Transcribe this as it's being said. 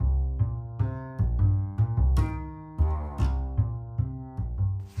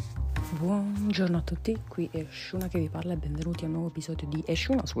Buongiorno a tutti, qui è Shuna che vi parla e benvenuti a un nuovo episodio di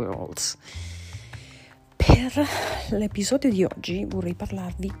Shuna's Worlds. Per l'episodio di oggi vorrei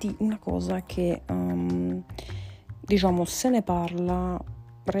parlarvi di una cosa che se ne parla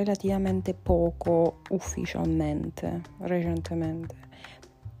relativamente poco ufficialmente, recentemente,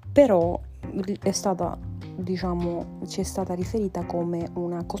 però è stata, ci è stata riferita come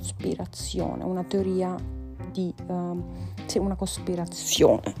una cospirazione, una teoria di una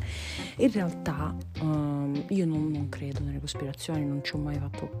cospirazione. In realtà io non credo nelle cospirazioni, non ci ho mai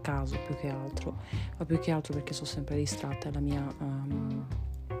fatto caso più che altro perché sono sempre distratta e la mia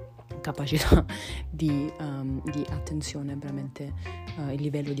capacità di attenzione, veramente il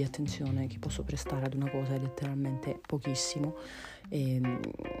livello di attenzione che posso prestare ad una cosa è letteralmente pochissimo,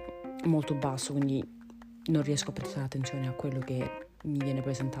 molto basso, quindi non riesco a prestare attenzione a quello che mi viene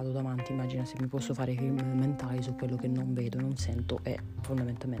presentato davanti. Immagina se mi posso fare film mentali su quello che non vedo, non sento e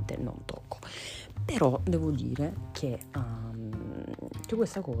fondamentalmente non tocco. Però devo dire che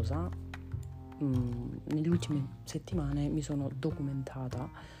questa cosa nelle ultime settimane mi sono documentata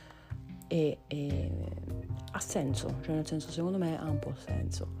e ha senso, cioè nel senso, secondo me ha un po'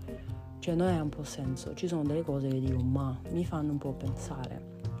 senso, cioè non è un po' senso, ci sono delle cose che dico ma mi fanno un po'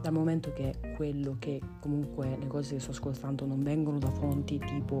 pensare. Dal momento che quello che comunque le cose che sto ascoltando non vengono da fonti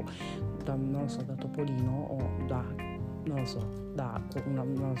tipo da Topolino o da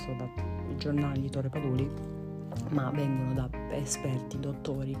i giornali di Torre Paduli, ma vengono da esperti,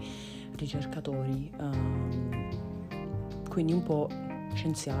 dottori, ricercatori, quindi un po'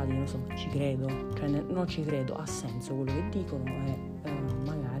 scienziati, ci credo, cioè non ci credo, ha senso quello che dicono e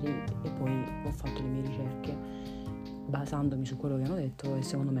poi ho fatto le mie ricerche basandomi su quello che hanno detto e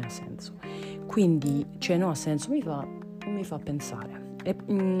secondo me ha senso, quindi no, ha senso, mi fa pensare. E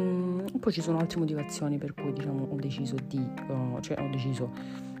poi ci sono altre motivazioni per cui ho deciso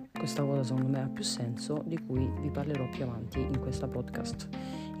questa cosa secondo me ha più senso, di cui vi parlerò più avanti in questo podcast,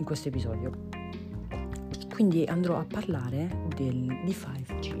 in questo episodio. Quindi andrò a parlare di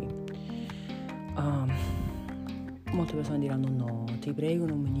 5G. Molte persone diranno no, ti prego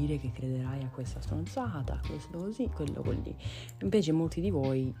non mi dire che crederai a questa stronzata, questo così, quello così. Invece molti di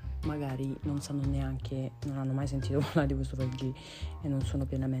voi magari non sanno neanche, non hanno mai sentito parlare di questo 5G e non sono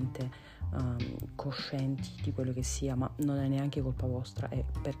pienamente coscienti di quello che sia, ma non è neanche colpa vostra, è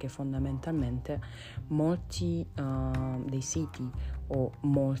perché fondamentalmente molti dei siti o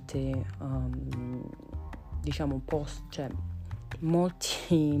molte post, cioè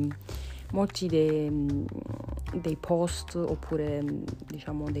molti dei post oppure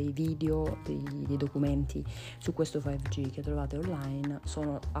dei video, dei documenti su questo 5G che trovate online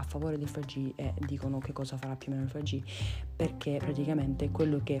sono a favore del 5G e dicono che cosa farà più o meno il 5G, perché praticamente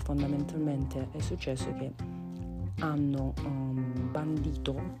quello che fondamentalmente è successo è che hanno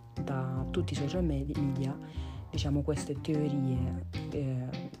bandito da tutti i social media queste teorie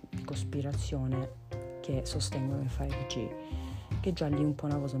di cospirazione che sostengono il 5G, che già lì un po'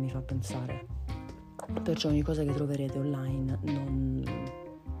 una cosa mi fa pensare. Perciò ogni cosa che troverete online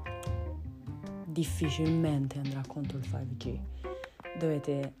difficilmente andrà contro il 5G.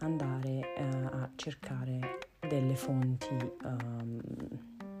 Dovete andare a cercare delle fonti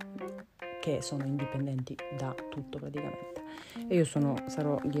che sono indipendenti da tutto praticamente. E io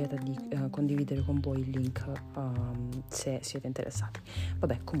sarò lieta di condividere con voi il link se siete interessati.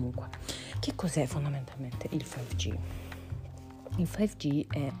 Vabbè, comunque, che cos'è fondamentalmente il 5G? Il 5G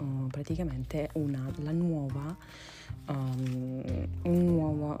è praticamente una nuova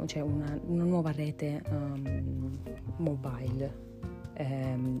rete mobile,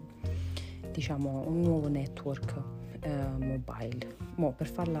 un nuovo network mobile. Per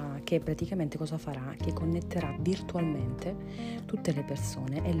farla, che praticamente cosa farà? Che connetterà virtualmente tutte le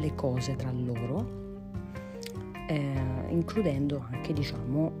persone e le cose tra loro, includendo anche gli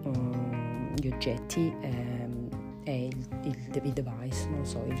oggetti e il device,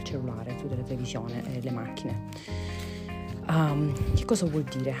 il cellulare, tutte le televisioni e le macchine. Che cosa vuol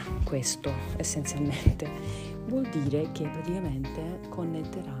dire questo essenzialmente? Vuol dire che praticamente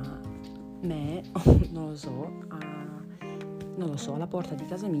connetterà me, alla porta di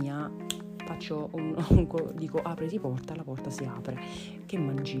casa mia, dico apriti porta, la porta si apre. Che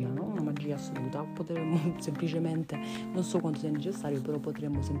magia, no? Una magia assoluta. Potremmo semplicemente, non so quanto sia necessario, però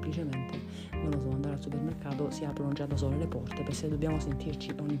potremmo semplicemente, andare al supermercato, si aprono già da sole le porte, perché se dobbiamo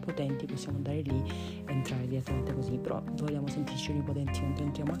sentirci onnipotenti possiamo andare lì e entrare direttamente così, però vogliamo sentirci onnipotenti quando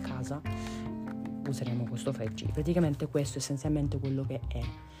entriamo a casa, useremo questo 5G. Praticamente questo è essenzialmente quello che è.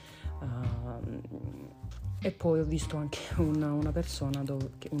 E poi ho visto anche un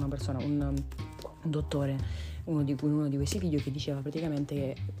un dottore, uno di questi video, che diceva praticamente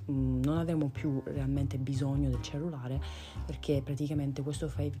che non avremo più realmente bisogno del cellulare, perché praticamente questo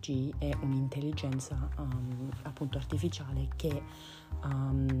 5G è un'intelligenza appunto artificiale che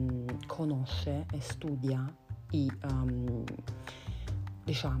conosce e studia i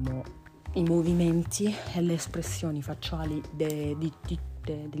movimenti e le espressioni facciali degli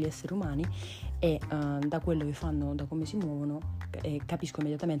esseri umani, e da quello che fanno, da come si muovono, capisco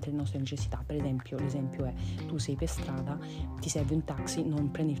immediatamente le nostre necessità. Per esempio, l'esempio è: tu sei per strada, ti serve un taxi,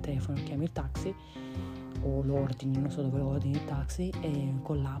 non prendi il telefono, chiami il taxi o lo ordini, non so dove lo ordini il taxi, e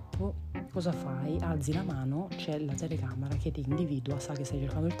con l'app cosa fai? Alzi la mano, c'è la telecamera che ti individua, sa che stai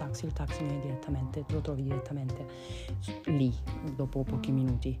cercando il taxi viene direttamente, lo trovi direttamente lì dopo pochi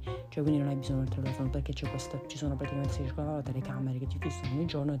minuti. Cioè, quindi non hai bisogno del telefono, perché ci sono praticamente, stai cercando le telecamere che ti fissano ogni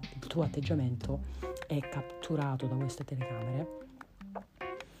giorno, e il tuo atteggiamento è catturato da queste telecamere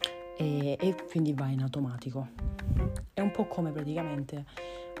e quindi va in automatico. È un po' come praticamente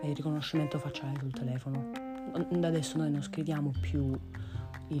il riconoscimento facciale sul telefono. Da adesso noi non scriviamo più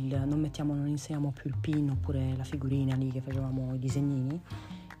non inseriamo più il PIN oppure la figurina lì che facevamo i disegnini,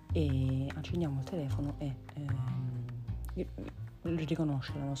 e accendiamo il telefono e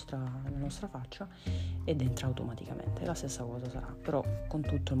riconosce la nostra faccia ed entra automaticamente. La stessa cosa sarà però con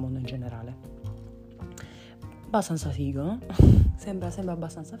tutto il mondo in generale. Abbastanza figo, no? Sembra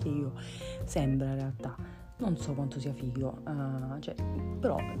abbastanza figo, sembra in realtà. Non so quanto sia figo,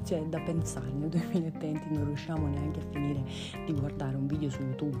 però c'è da pensare. Nel 2020 non riusciamo neanche a finire di guardare un video su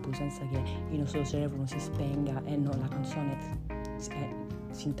YouTube senza che il nostro telefono si spenga e la canzone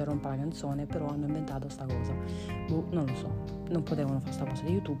si interrompa la canzone. Però hanno inventato sta cosa, non lo so, non potevano fare sta cosa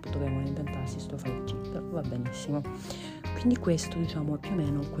di YouTube, dovevano inventarsi sto 5G, però va benissimo. Quindi questo, diciamo, è più o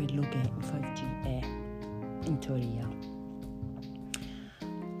meno quello che il 5G è in teoria.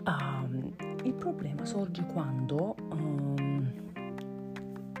 Il problema sorge quando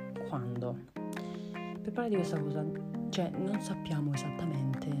per parlare di questa cosa, cioè non sappiamo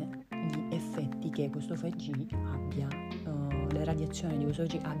esattamente gli effetti che questo 5G abbia, le radiazioni di questo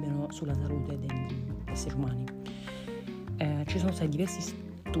 5G abbiano sulla salute degli esseri umani. Ci sono stati diversi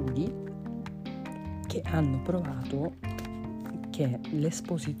studi che hanno provato che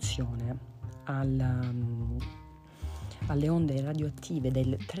l'esposizione alle onde radioattive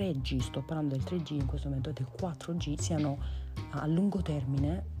del 3G, sto parlando del 3G in questo momento, del 4G, siano a lungo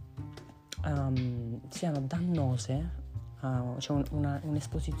termine siano dannose, cioè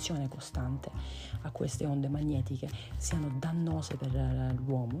un'esposizione costante a queste onde magnetiche siano dannose per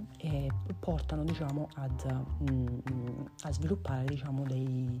l'uomo e portano, diciamo, a sviluppare, diciamo,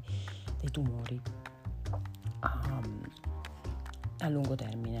 dei tumori a lungo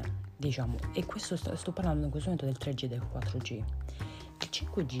termine, diciamo. E questo sto parlando in questo momento del 3G e del 4G. Il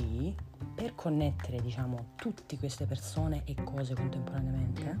 5G, per connettere, diciamo, tutte queste persone e cose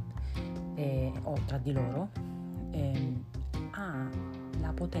contemporaneamente o tra di loro, ha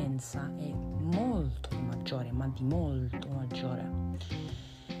la potenza è molto maggiore, ma di molto maggiore.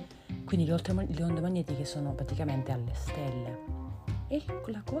 Quindi le onde magnetiche sono praticamente alle stelle. E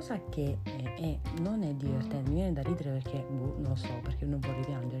la cosa che non è divertente, mi viene da ridere perché non lo so, perché non vorrei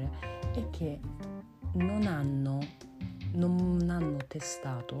piangere, è che non hanno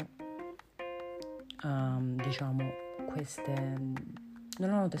testato diciamo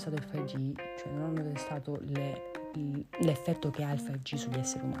non hanno testato il 5G, cioè non hanno testato l'effetto che ha il 5G sugli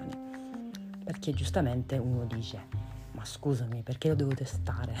esseri umani, perché giustamente uno dice: ma scusami, perché lo devo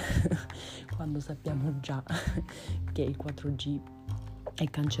testare quando sappiamo già che il 4G è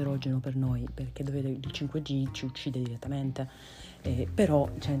cancerogeno per noi, perché il 5G ci uccide direttamente. Però,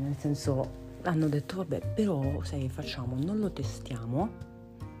 cioè, nel senso, hanno detto: vabbè, però sai che facciamo? Non lo testiamo,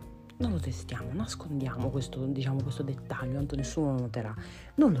 nascondiamo questo dettaglio, tanto nessuno lo noterà.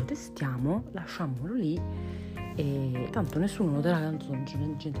 Non lo testiamo, lasciamolo lì, e tanto nessuno noterà, tanto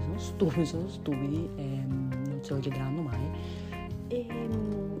sono stupidi e non se lo chiederanno mai.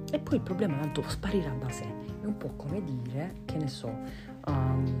 E poi il problema tanto sparirà da sé. È un po' come dire, che ne so, è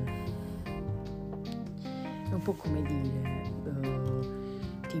un po' come dire,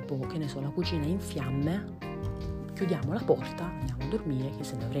 tipo, che ne so, la cucina è in fiamme, chiudiamo la porta, andiamo a dormire, chi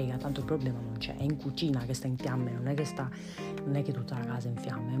se ne frega, tanto il problema non c'è, è in cucina che sta in fiamme, non è che tutta la casa è in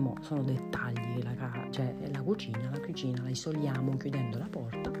fiamme, sono dettagli, cioè la cucina la isoliamo chiudendo la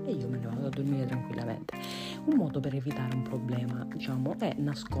porta e io me ne vado a dormire tranquillamente. Un modo per evitare un problema, diciamo, è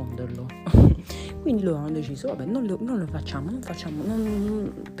nasconderlo. Quindi loro hanno deciso: vabbè, non lo facciamo,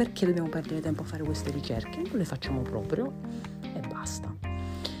 perché dobbiamo perdere tempo a fare queste ricerche, non le facciamo proprio e basta.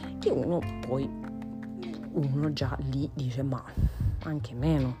 Che uno già lì dice: ma anche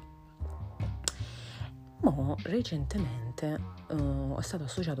meno. Recentemente è stato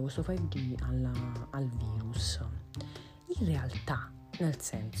associato questo 5G al virus. In realtà, nel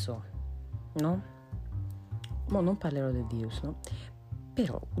senso, no? Non parlerò del virus, no?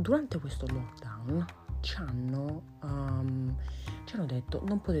 Però durante questo lockdown ci hanno detto: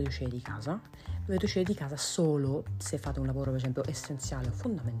 non potete uscire di casa, dovete uscire di casa solo se fate un lavoro, per esempio, essenziale o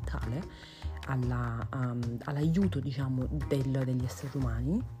fondamentale all'aiuto, diciamo, degli esseri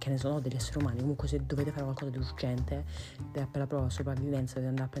umani, che ne sono degli esseri umani. Comunque, se dovete fare qualcosa di urgente per la propria sopravvivenza, dovete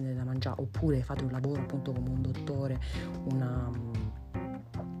andare a prendere da mangiare, oppure fate un lavoro appunto come un dottore,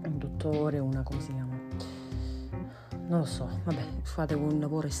 una come si chiama? Non lo so, vabbè, fate un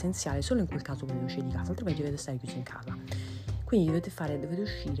lavoro essenziale, solo in quel caso potete uscire di casa, altrimenti dovete stare chiusi in casa. Quindi dovete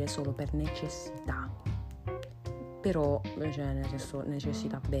uscire solo per necessità. Però, cioè, nel senso,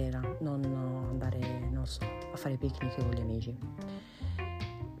 necessità vera, non andare, non so, a fare picnic con gli amici.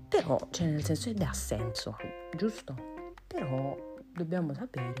 Però, cioè, nel senso, ed ha senso, giusto? Però dobbiamo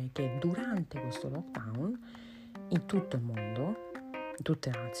sapere che durante questo lockdown, in tutto il mondo, in tutta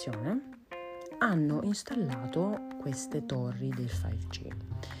la nazione, hanno installato queste torri del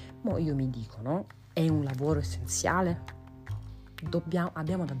 5G. Io mi dico, no? È un lavoro essenziale?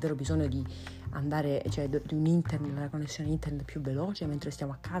 Abbiamo davvero bisogno di andare, cioè, di un internet, la connessione internet più veloce mentre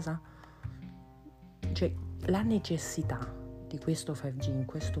stiamo a casa? Cioè, la necessità di questo 5G in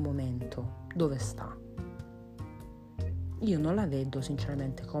questo momento dove sta? Io non la vedo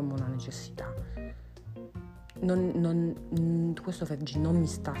sinceramente come una necessità. Questo 5G non mi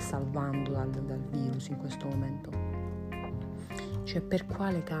sta salvando dal virus in questo momento. Cioè, per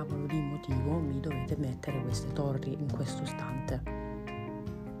quale cavolo di motivo mi dovete mettere queste torri in questo istante?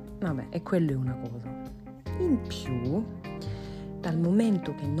 Vabbè, e quello è una cosa. In più, dal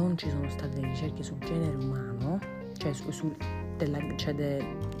momento che non ci sono state ricerche sul genere umano, cioè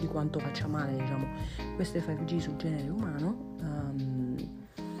di quanto faccia male, diciamo, queste 5G sul genere umano,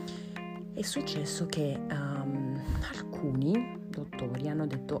 è successo che alcuni dottori hanno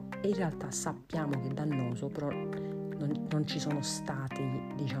detto: in realtà sappiamo che è dannoso, però non ci sono stati,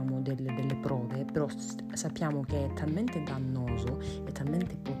 diciamo, delle prove, però sappiamo che è talmente dannoso e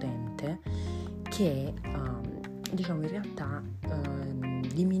talmente potente che diciamo in realtà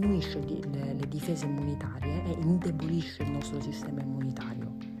diminuisce le difese immunitarie e indebolisce il nostro sistema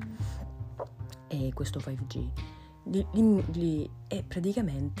immunitario. E questo 5G e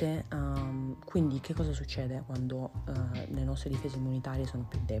praticamente quindi che cosa succede quando le nostre difese immunitarie sono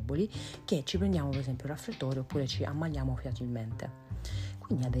più deboli? Che ci prendiamo per esempio il raffreddore oppure ci ammaliamo facilmente.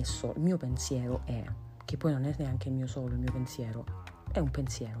 Quindi adesso il mio pensiero è, che poi non è neanche il mio solo, il mio pensiero è un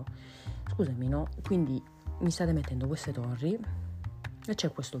pensiero, scusami, no? Quindi mi state mettendo queste torri e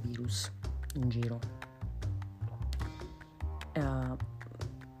c'è questo virus in giro.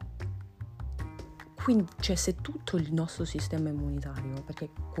 Quindi, cioè, se tutto il nostro sistema immunitario,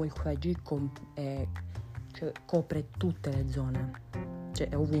 perché quel 5G copre tutte le zone, cioè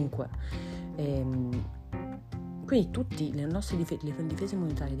è ovunque, quindi tutte le nostre difese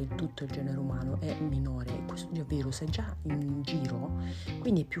immunitarie di tutto il genere umano è minore. Questo virus è già in giro,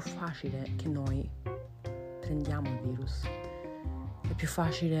 quindi è più facile che noi prendiamo il virus, è più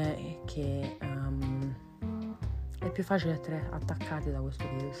facile che essere attaccati da questo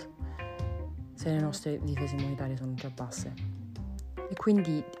virus se le nostre difese immunitarie sono già basse. E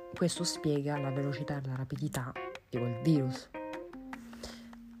quindi questo spiega la velocità e la rapidità di quel virus,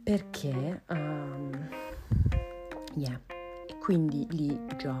 perché e quindi lì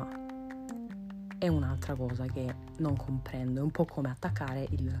già è un'altra cosa che non comprendo. È un po' come attaccare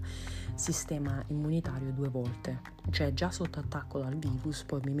il sistema immunitario 2 volte, cioè già sotto attacco dal virus,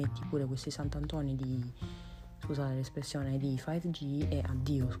 poi mi metti pure questi sant'antoni scusate l'espressione, di 5G e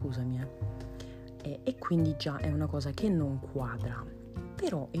addio, scusami, e quindi già è una cosa che non quadra.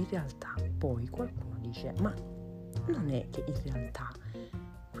 Però in realtà poi qualcuno dice: ma non è che in realtà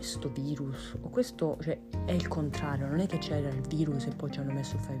questo virus o questo, cioè, è il contrario, non è che c'era il virus e poi ci hanno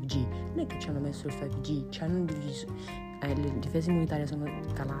messo il 5G, non è che ci hanno messo il 5G, ci hanno diviso, le difese immunitarie sono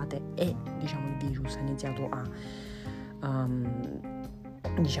calate e, diciamo, il virus ha iniziato a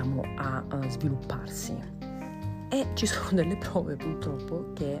svilupparsi. E ci sono delle prove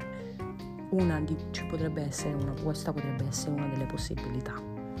purtroppo che questa potrebbe essere una delle possibilità.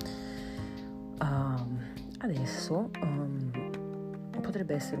 Adesso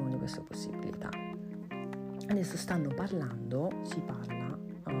potrebbe essere una di queste possibilità. Adesso si parla,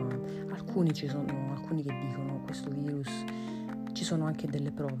 alcuni che dicono questo virus, ci sono anche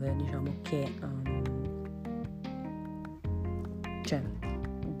delle prove, diciamo, che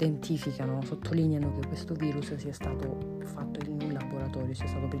identificano, sottolineano che questo virus sia stato fatto in un laboratorio obbligatorio, sia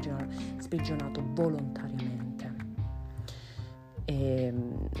stato sprigionato volontariamente,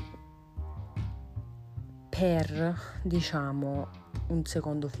 per, diciamo, un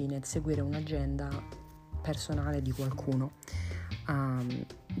secondo fine, seguire un'agenda personale di qualcuno,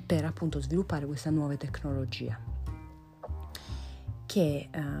 per appunto sviluppare queste nuove tecnologie, che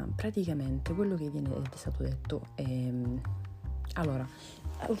praticamente quello che è stato detto è, allora,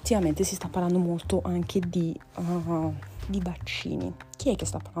 ultimamente si sta parlando molto anche di vaccini. Chi è che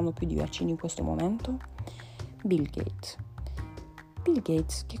sta parlando più di vaccini in questo momento? Bill Gates. Bill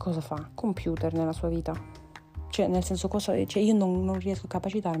Gates che cosa fa? Computer nella sua vita. Cioè, nel senso, io non riesco a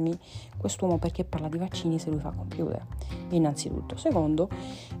capacitarmi quest'uomo perché parla di vaccini se lui fa computer, innanzitutto. Secondo,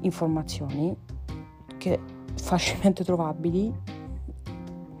 informazioni che facilmente trovabili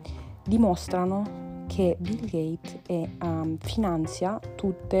dimostrano che Bill Gates finanzia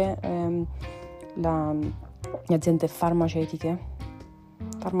tutte le aziende farmaceutiche,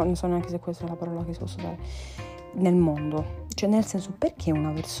 non so neanche se questa è la parola che si posso usare, nel mondo. Cioè, nel senso, perché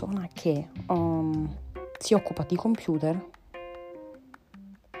una persona che si occupa di computer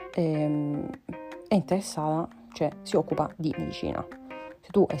è interessata, cioè si occupa di medicina. Se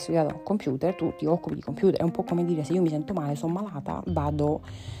tu hai studiato computer, tu ti occupi di computer. È un po' come dire: se io mi sento male, sono malata, vado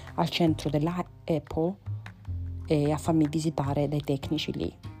al centro della Apple a farmi visitare dai tecnici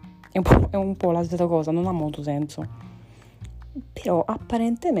lì. È un po' la stessa cosa, non ha molto senso. Però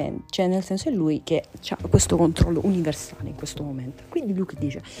apparentemente, cioè nel senso, è lui che ha questo controllo universale in questo momento. Quindi lui che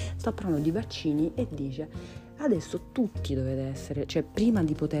dice, sta parlando di vaccini e dice: adesso tutti dovete essere, cioè prima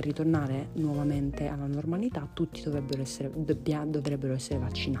di poter ritornare nuovamente alla normalità, tutti dovrebbero essere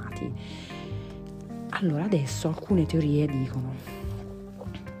vaccinati. Allora adesso alcuni dicono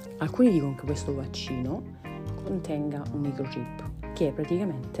che questo vaccino contenga un microchip che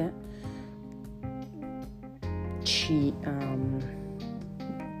praticamente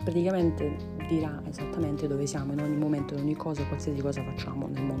praticamente dirà esattamente dove siamo in ogni momento, in ogni cosa, qualsiasi cosa facciamo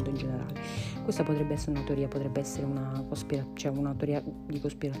nel mondo in generale. Questa potrebbe essere una teoria, potrebbe essere una teoria di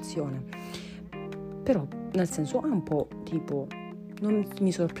cospirazione, però nel senso è un po' tipo, non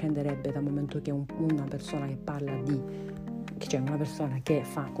mi sorprenderebbe dal momento che una persona che parla una persona che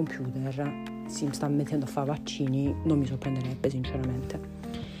fa computer si sta mettendo a fare vaccini, non mi sorprenderebbe sinceramente.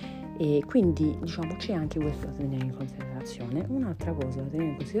 E quindi diciamo c'è anche questo da tenere in considerazione. Un'altra cosa da tenere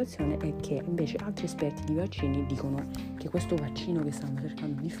in considerazione è che invece altri esperti di vaccini dicono che questo vaccino che stanno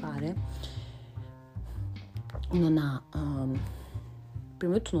cercando di fare non ha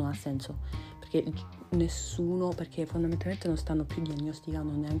prima di tutto non ha senso, perché fondamentalmente non stanno più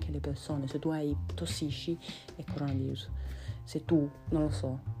diagnosticando neanche le persone. Se tu tossisci è coronavirus, se tu non lo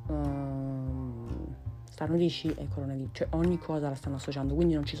so starnutisci è coronavirus, cioè ogni cosa la stanno associando,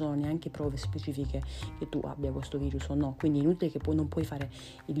 quindi non ci sono neanche prove specifiche che tu abbia questo virus o no, quindi è inutile che non puoi fare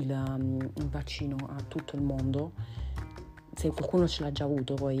il vaccino a tutto il mondo. Se qualcuno ce l'ha già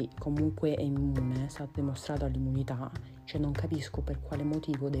avuto, poi comunque è immune, è stato dimostrato l'immunità, cioè non capisco per quale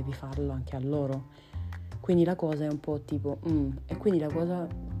motivo devi farlo anche a loro. Quindi la cosa è un po' tipo e quindi la cosa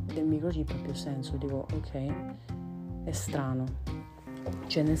del microchip ha più senso, dico ok, è strano,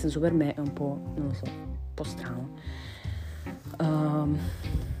 cioè nel senso per me è un po', non lo so, un po' strano.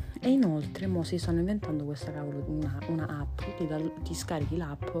 E inoltre mo si stanno inventando questa una app, ti scarichi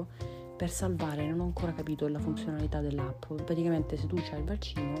l'app per salvare, non ho ancora capito la funzionalità dell'app. Praticamente se tu c'hai il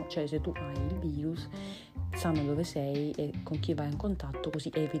vaccino, cioè se tu hai il virus, sanno dove sei e con chi vai in contatto,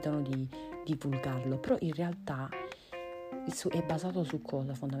 così evitano di divulgarlo. Però in realtà è basato su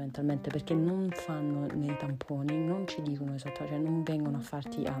cosa fondamentalmente? Perché non fanno nei tamponi, non ci dicono esattamente, cioè non vengono a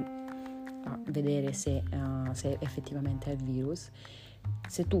farti a vedere se effettivamente è il virus.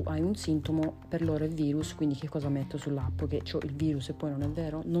 Se tu hai un sintomo, per loro è virus, quindi che cosa metto sull'app? Che c'ho il virus e poi non è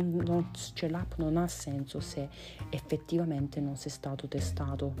vero? Cioè l'app non ha senso se effettivamente non sei stato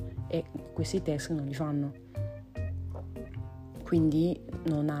testato, e questi test non li fanno. Quindi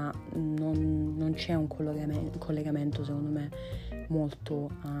non c'è un collegamento secondo me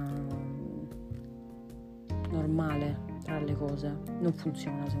molto normale tra le cose, non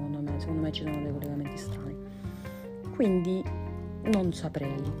funziona secondo me ci sono dei collegamenti strani, quindi non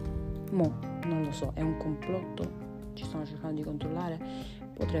saprei, non lo so, è un complotto, ci stanno cercando di controllare,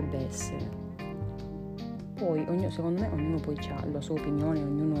 potrebbe essere, poi secondo me ognuno poi ha la sua opinione,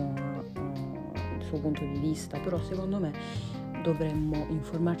 ognuno ha il suo punto di vista, però secondo me dovremmo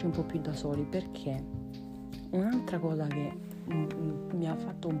informarci un po' più da soli, perché un'altra cosa che mi ha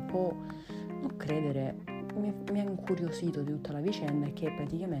fatto un po' non credere, mi ha incuriosito di tutta la vicenda è che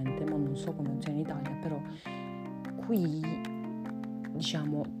praticamente, non so come funziona in Italia, però qui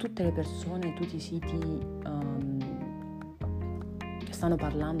diciamo tutte le persone, tutti i siti stanno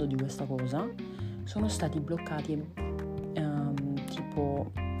parlando di questa cosa sono stati bloccati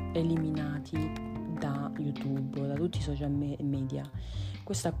tipo eliminati da YouTube, da tutti i social media.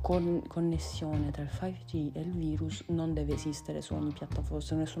 Questa connessione tra il 5G e il virus non deve esistere su ogni piattaforma,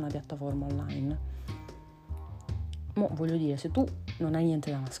 su nessuna piattaforma online. Mo voglio dire, se tu non hai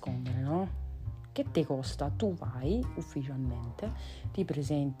niente da nascondere, no? Che te costa? Tu vai ufficialmente, ti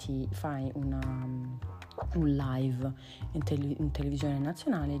presenti, fai un live in televisione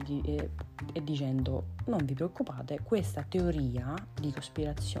nazionale e dicendo: non vi preoccupate, questa teoria di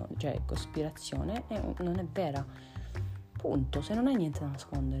cospirazione non è vera. Punto. Se non hai niente da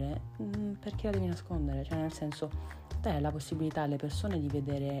nascondere, perché la devi nascondere? Cioè, nel senso, dai la possibilità alle persone di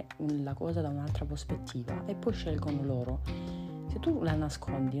vedere la cosa da un'altra prospettiva e poi scelgono loro. Se tu la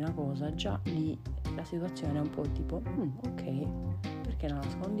nascondi una cosa, già lì la situazione è un po' tipo ok, perché la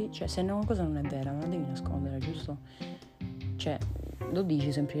nascondi? Cioè, se una cosa non è vera, non la devi nascondere, giusto? Cioè, lo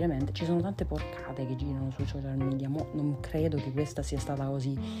dici semplicemente. Ci sono tante porcate che girano sui social media, ma non credo che questa sia stata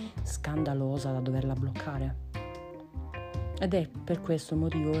così scandalosa da doverla bloccare. Ed è per questo il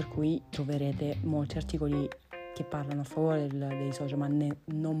motivo per cui troverete molti articoli che parlano a favore dei social, ma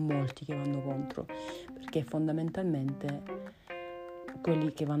non molti che vanno contro, perché fondamentalmente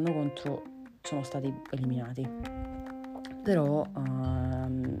quelli che vanno contro sono stati eliminati. Però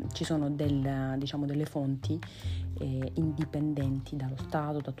ci sono delle fonti indipendenti dallo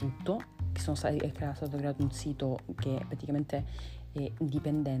Stato, da tutto, che è stato creato un sito che praticamente è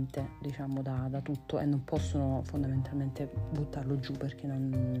indipendente, diciamo, da tutto, e non possono fondamentalmente buttarlo giù perché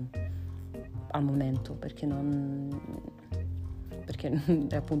non, al momento, perché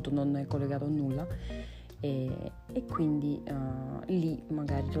appunto non è collegato a nulla. E quindi lì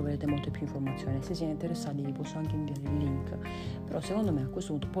magari troverete molte più informazioni. Se siete interessati vi posso anche inviare il link, però secondo me a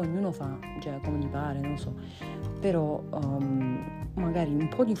questo punto poi ognuno fa come gli pare, non so, però magari un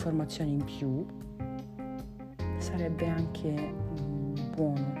po' di informazioni in più sarebbe anche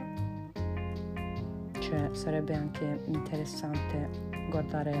buono, cioè sarebbe anche interessante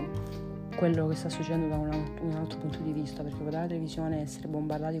guardare quello che sta succedendo da un altro punto di vista, perché guardare la televisione e essere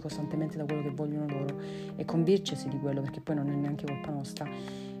bombardati costantemente da quello che vogliono loro e convincersi di quello, perché poi non è neanche colpa nostra,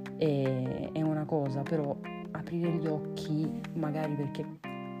 è una cosa, però aprire gli occhi, magari, perché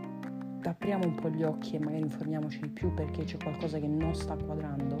apriamo un po' gli occhi e magari informiamoci di più perché c'è qualcosa che non sta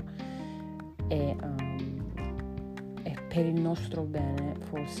quadrando e per il nostro bene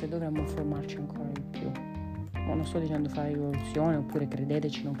forse dovremmo informarci ancora di più. Non sto dicendo fare rivoluzione oppure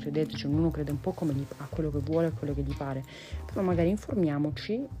credeteci, non credeteci, ognuno crede un po' come a quello che vuole, a quello che gli pare, però magari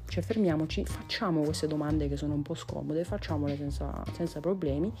informiamoci, cioè fermiamoci, facciamo queste domande che sono un po' scomode, facciamole senza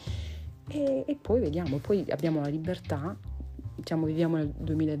problemi e poi vediamo. Poi abbiamo la libertà, viviamo nel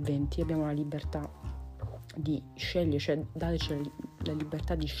 2020, abbiamo la libertà di scegliere, cioè dateci la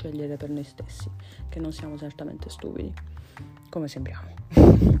libertà di scegliere per noi stessi, che non siamo certamente stupidi come sembriamo.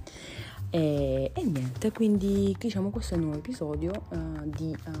 E niente, quindi diciamo questo è il nuovo episodio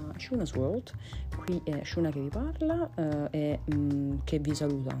di Shuna's World. Qui è Shuna che vi parla e che vi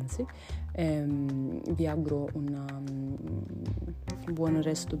saluta, anzi vi auguro un buon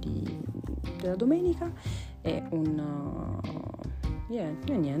resto della domenica e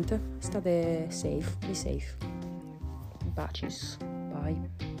niente, state safe, be safe, bacis,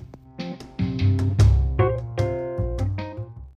 bye.